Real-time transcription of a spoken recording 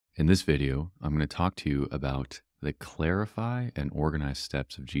In this video, I'm going to talk to you about the clarify and organize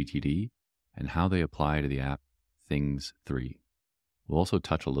steps of GTD and how they apply to the app Things 3. We'll also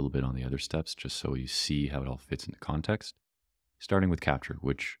touch a little bit on the other steps just so you see how it all fits into context, starting with capture,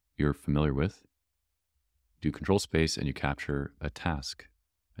 which you're familiar with. Do control space and you capture a task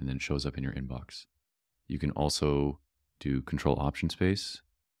and then it shows up in your inbox. You can also do control option space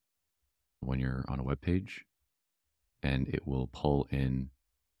when you're on a web page and it will pull in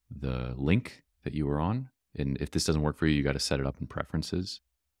the link that you were on. And if this doesn't work for you, you got to set it up in preferences.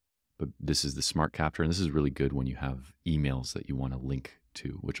 But this is the smart capture. And this is really good when you have emails that you want to link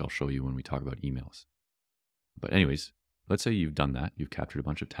to, which I'll show you when we talk about emails. But anyways, let's say you've done that. You've captured a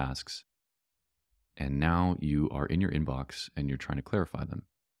bunch of tasks. And now you are in your inbox and you're trying to clarify them.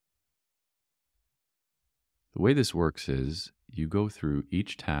 The way this works is you go through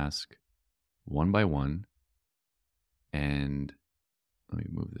each task one by one. And let me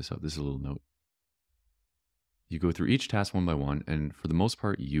move this up. This is a little note. You go through each task one by one, and for the most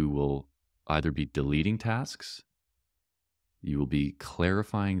part, you will either be deleting tasks, you will be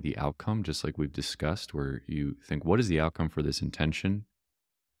clarifying the outcome, just like we've discussed, where you think, what is the outcome for this intention?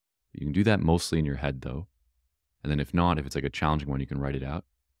 You can do that mostly in your head, though. And then if not, if it's like a challenging one, you can write it out.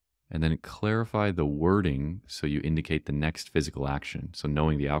 And then clarify the wording so you indicate the next physical action. So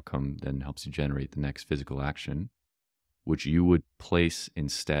knowing the outcome then helps you generate the next physical action, which you would place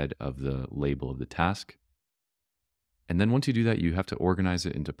instead of the label of the task. And then once you do that, you have to organize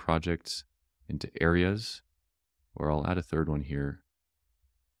it into projects, into areas, or I'll add a third one here,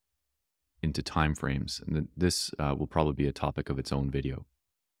 into timeframes. And this will probably be a topic of its own video.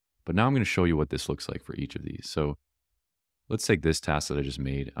 But now I'm going to show you what this looks like for each of these. So let's take this task that I just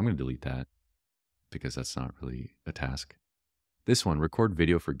made. I'm going to delete that because that's not really a task. This one, record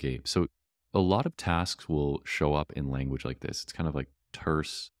video for Gabe. So a lot of tasks will show up in language like this. It's kind of like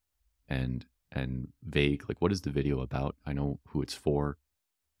terse and vague. Like, what is the video about? I know who it's for.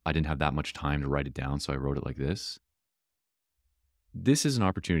 I didn't have that much time to write it down, so I wrote it like this. This is an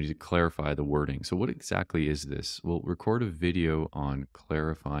opportunity to clarify the wording. So what exactly is this? Well, record a video on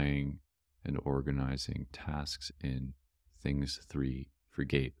clarifying and organizing tasks in Things 3 for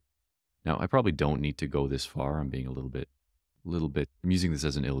Gabe. Now, I probably don't need to go this far. I'm being a little bit, I'm using this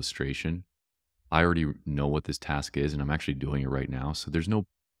as an illustration. I already know what this task is, and I'm actually doing it right now. So there's no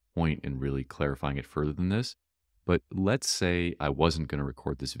point in really clarifying it further than this. But let's say I wasn't going to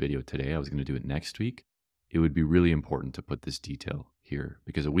record this video today. I was going to do it next week. It would be really important to put this detail here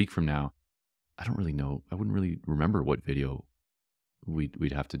because a week from now, I don't really know. I wouldn't really remember what video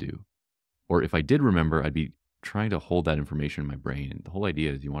we'd have to do. Or if I did remember, I'd be trying to hold that information in my brain. And the whole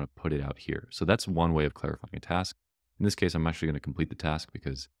idea is you want to put it out here. So that's one way of clarifying a task. In this case, I'm actually going to complete the task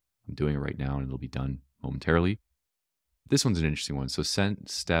because I'm doing it right now and it'll be done momentarily. This one's an interesting one. So send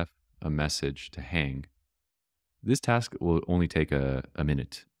Steph a message to Hang. This task will only take a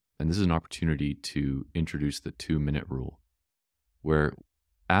minute. And this is an opportunity to introduce the 2-minute rule, where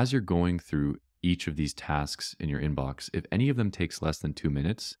as you're going through each of these tasks in your inbox, if any of them takes less than 2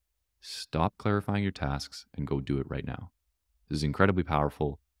 minutes, stop clarifying your tasks and go do it right now. This is incredibly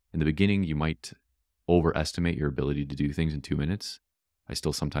powerful. In the beginning, you might overestimate your ability to do things in 2 minutes. I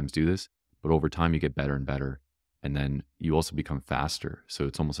still sometimes do this, but over time you get better and better. And then you also become faster. So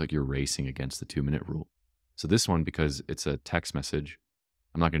it's almost like you're racing against the 2-minute rule. So this one, because it's a text message,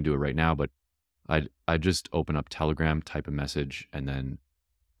 I'm not going to do it right now, but I just open up Telegram, type a message, and then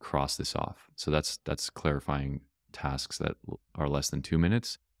cross this off. So that's clarifying tasks that are less than 2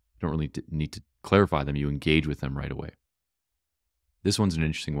 minutes. You don't really need to clarify them. You engage with them right away. This one's an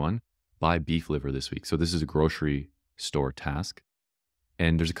interesting one. Buy beef liver this week. So this is a grocery store task.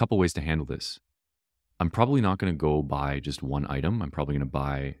 And there's a couple ways to handle this. I'm probably not going to go buy just one item. I'm probably going to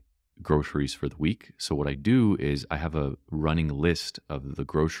buy groceries for the week. So what I do is I have a running list of the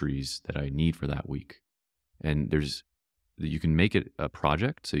groceries that I need for that week. And you can make it a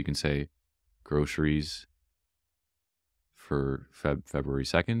project. So you can say groceries for February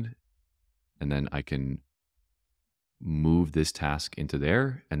 2nd. And then I can move this task into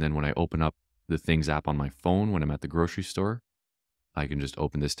there. And then when I open up the Things app on my phone, when I'm at the grocery store, I can just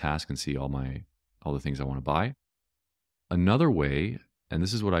open this task and see all the things I want to buy. Another way, and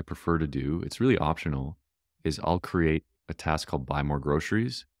this is what I prefer to do, it's really optional, is I'll create a task called Buy More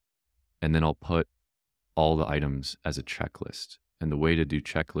Groceries, and then I'll put all the items as a checklist. And the way to do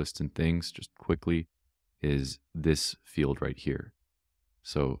checklists and things, just quickly, is this field right here.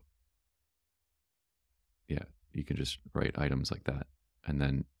 So yeah, you can just write items like that, and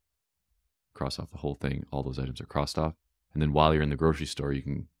then cross off the whole thing. All those items are crossed off. And then while you're in the grocery store, you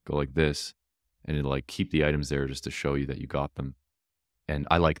can go like this, and it'll like keep the items there just to show you that you got them. And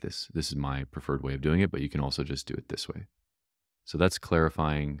I like this. This is my preferred way of doing it, but you can also just do it this way. So that's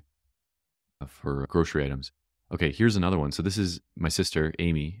clarifying for grocery items. Okay, here's another one. So this is my sister,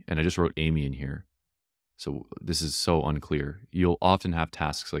 Amy, and I just wrote Amy in here. So this is so unclear. You'll often have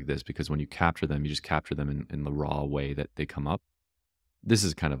tasks like this because when you capture them, you just capture them in the raw way that they come up. This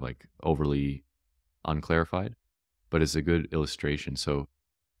is kind of like overly unclarified, but it's a good illustration. So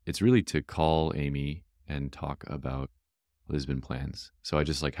it's really to call Amy and talk about Lisbon plans. So I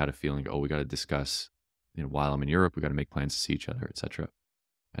just like had a feeling, oh, we got to discuss, while I'm in Europe, we got to make plans to see each other, etc.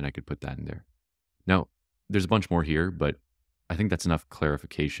 And I could put that in there. Now, there's a bunch more here, but I think that's enough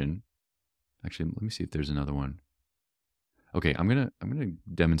clarification. Actually, let me see if there's another one. Okay, I'm gonna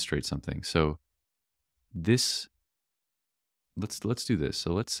demonstrate something. So this, let's do this.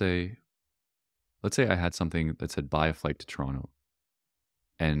 So let's say I had something that said buy a flight to Toronto,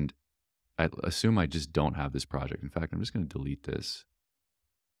 and I assume I just don't have this project. In fact, I'm just going to delete this.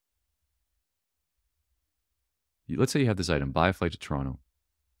 Let's say you have this item, buy a flight to Toronto.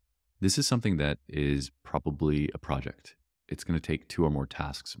 This is something that is probably a project. It's going to take 2 or more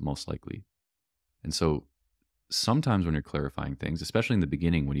tasks, most likely. And so sometimes when you're clarifying things, especially in the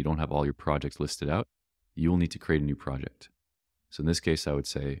beginning when you don't have all your projects listed out, you will need to create a new project. So in this case, I would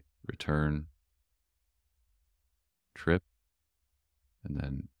say return trip, and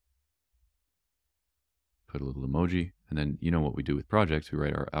then put a little emoji. And then you know what we do with projects, we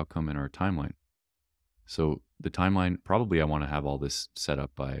write our outcome and our timeline. So the timeline, probably I want to have all this set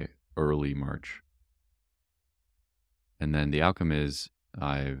up by early March. And then the outcome is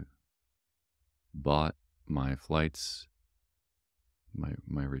I've bought my flights,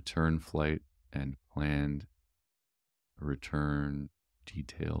 my return flight, and planned return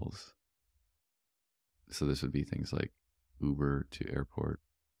details. So this would be things like Uber to airport,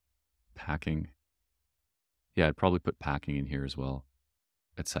 packing. Yeah, I'd probably put packing in here as well,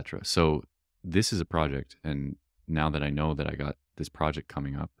 etc. So this is a project, and now that I know that I got this project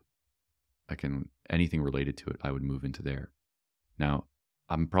coming up, anything related to it, I would move into there. Now,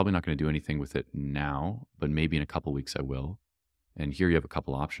 I'm probably not going to do anything with it now, but maybe in a couple weeks I will. And here you have a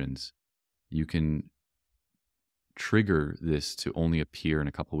couple options. You can trigger this to only appear in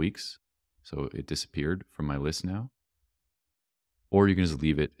a couple weeks. So it disappeared from my list now. Or you can just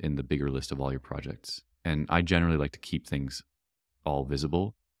leave it in the bigger list of all your projects. And I generally like to keep things all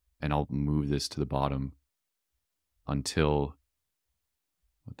visible, and I'll move this to the bottom until,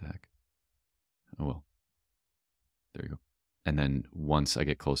 what the heck? Oh, well, there you go. And then once I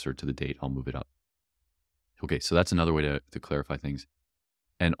get closer to the date, I'll move it up. Okay, so that's another way to clarify things.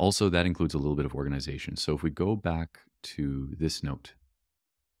 And also that includes a little bit of organization. So if we go back to this note,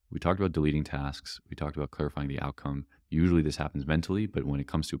 we talked about deleting tasks. We talked about clarifying the outcome. Usually this happens mentally, but when it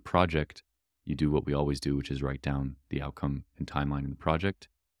comes to a project, you do what we always do, which is write down the outcome and timeline in the project.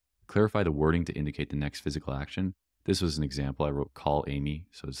 Clarify the wording to indicate the next physical action. This was an example. I wrote call Amy,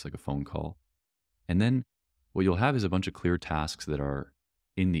 so it's like a phone call. And then what you'll have is a bunch of clear tasks that are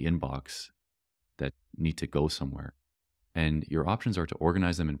in the inbox that need to go somewhere. And your options are to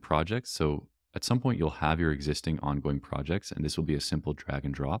organize them in projects. So at some point, you'll have your existing ongoing projects, and this will be a simple drag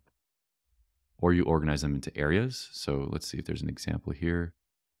and drop. Or you organize them into areas. So let's see if there's an example here.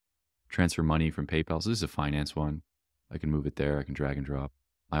 Transfer money from PayPal. So this is a finance one. I can move it there. I can drag and drop.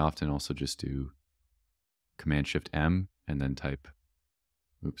 I often also just do Command-Shift-M and then type,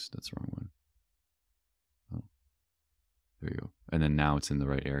 oops, that's the wrong one. Oh, there you go. And then now it's in the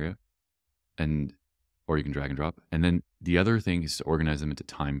right area. Or you can drag and drop. And then the other thing is to organize them into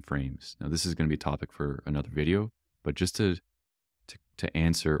time frames. Now this is going to be a topic for another video, but just to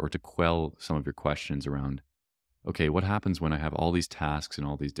answer or to quell some of your questions around, okay, what happens when I have all these tasks and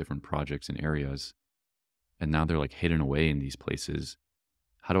all these different projects and areas, and now they're like hidden away in these places?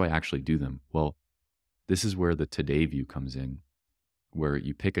 How do I actually do them? Well, this is where the today view comes in, where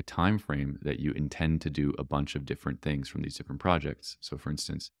you pick a time frame that you intend to do a bunch of different things from these different projects. So for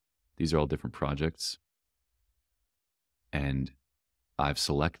instance, these are all different projects, and I've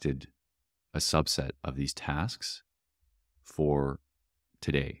selected a subset of these tasks for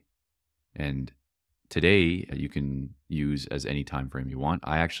today. And today you can use as any time frame you want.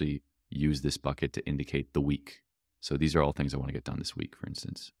 I actually use this bucket to indicate the week. So these are all things I want to get done this week, for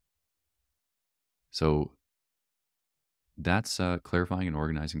instance. So that's clarifying and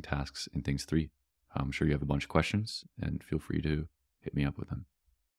organizing tasks in Things 3. I'm sure you have a bunch of questions, and feel free to hit me up with them.